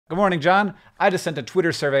Good morning, John. I just sent a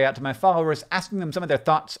Twitter survey out to my followers asking them some of their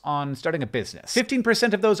thoughts on starting a business.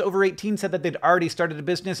 15% of those over 18 said that they'd already started a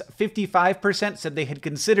business. 55% said they had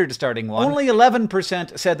considered starting one. Only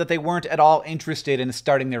 11% said that they weren't at all interested in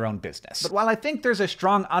starting their own business. But while I think there's a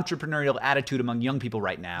strong entrepreneurial attitude among young people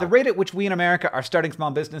right now, the rate at which we in America are starting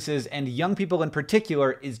small businesses, and young people in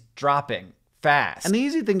particular, is dropping fast. And the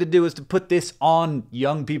easy thing to do is to put this on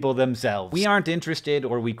young people themselves. We aren't interested,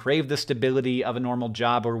 or we crave the stability of a normal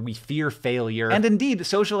job, or we fear failure. And indeed,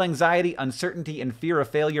 social anxiety, uncertainty, and fear of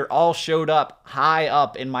failure all showed up high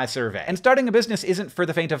up in my survey. And starting a business isn't for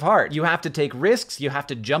the faint of heart. You have to take risks, you have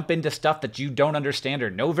to jump into stuff that you don't understand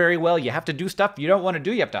or know very well, you have to do stuff you don't want to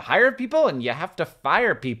do, you have to hire people, and you have to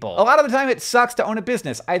fire people. A lot of the time it sucks to own a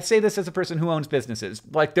business. I'd say this as a person who owns businesses.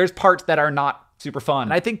 Like, there's parts that are not super fun.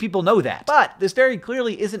 And I think people know that. But this very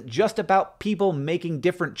clearly isn't just about people making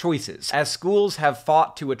different choices. As schools have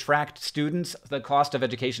fought to attract students, the cost of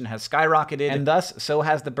education has skyrocketed, and thus so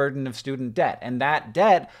has the burden of student debt. And that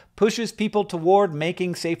debt pushes people toward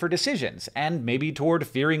making safer decisions, and maybe toward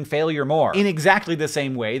fearing failure more. In exactly the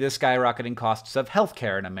same way, the skyrocketing costs of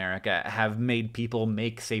healthcare in America have made people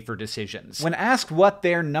make safer decisions. When asked what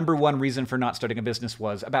their #1 reason for not starting a business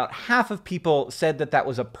was, about half of people said that that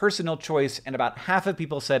was a personal choice, and about half of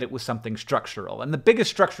people said it was something structural. And the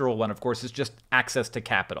biggest structural one, of course, is just access to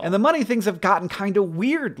capital. And the money things have gotten kind of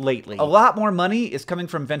weird lately. A lot more money is coming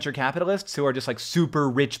from venture capitalists who are just like super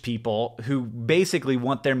rich people who basically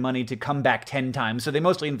want their money to come back 10 times, so they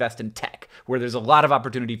mostly invest in tech, where there's a lot of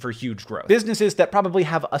opportunity for huge growth. Businesses that probably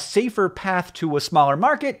have a safer path to a smaller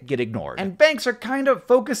market get ignored. And banks are kind of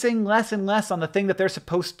focusing less and less on the thing that they're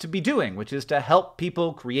supposed to be doing, which is to help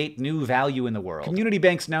people create new value in the world. Community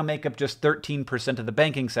banks now make up just 13% of the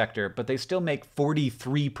banking sector, but they still make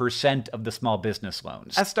 43% of the small business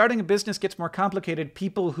loans. As starting a business gets more complicated,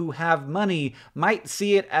 people who have money might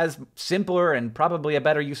see it as simpler and probably a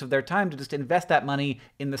better use of their time to just invest that money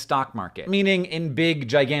in the stock market, meaning in big,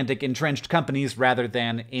 gigantic, entrenched companies rather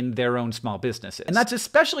than in their own small businesses. And that's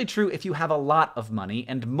especially true if you have a lot of money,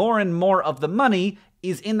 and more of the money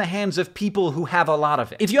is in the hands of people who have a lot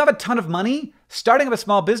of it. If you have a ton of money, starting up a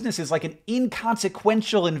small business is like an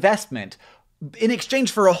inconsequential investment in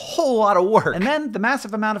exchange for a whole lot of work. And then the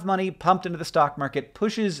massive amount of money pumped into the stock market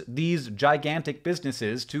pushes these gigantic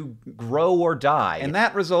businesses to grow or die. And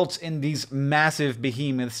that results in these massive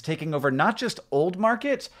behemoths taking over not just old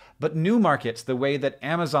markets, but new markets the way that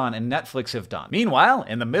Amazon and Netflix have done. Meanwhile,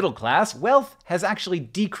 in the middle class, wealth has actually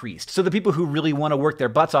decreased. So the people who really want to work their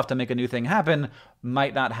butts off to make a new thing happen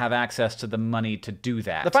might not have access to the money to do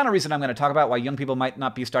that. The final reason I'm going to talk about why young people might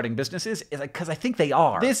not be starting businesses is because I think they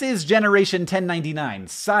are. This is Generation 1099,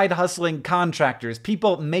 side hustling contractors,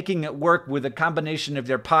 people making it work with a combination of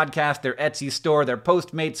their podcast, their Etsy store, their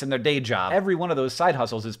Postmates, and their day job. Every one of those side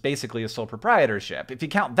hustles is basically a sole proprietorship. If you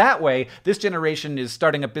count that way, this generation is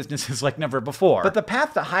starting up businesses like never before. But the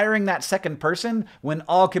path to hiring that second person, when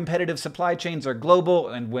all competitive supply chains are global,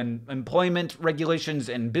 and when employment regulations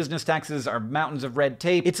and business taxes are mountains of red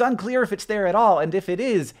tape, it's unclear if it's there at all, and if it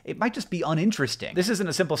is, it might just be uninteresting. This isn't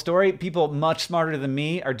a simple story. People much smarter than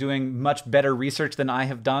me are doing much better research than I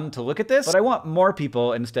have done to look at this, but I want more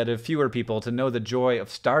people instead of fewer people to know the joy of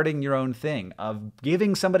starting your own thing, of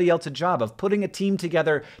giving somebody else a job, of putting a team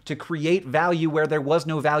together to create value where there was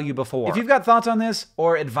no value before. If you've got thoughts on this,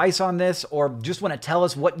 or advice on this, or just want to tell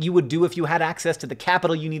us what you would do if you had access to the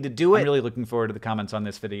capital you need to do it, I'm really looking forward to the comments on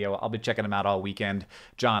this video. I'll be checking them out all weekend.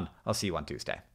 John, I'll see you on Tuesday.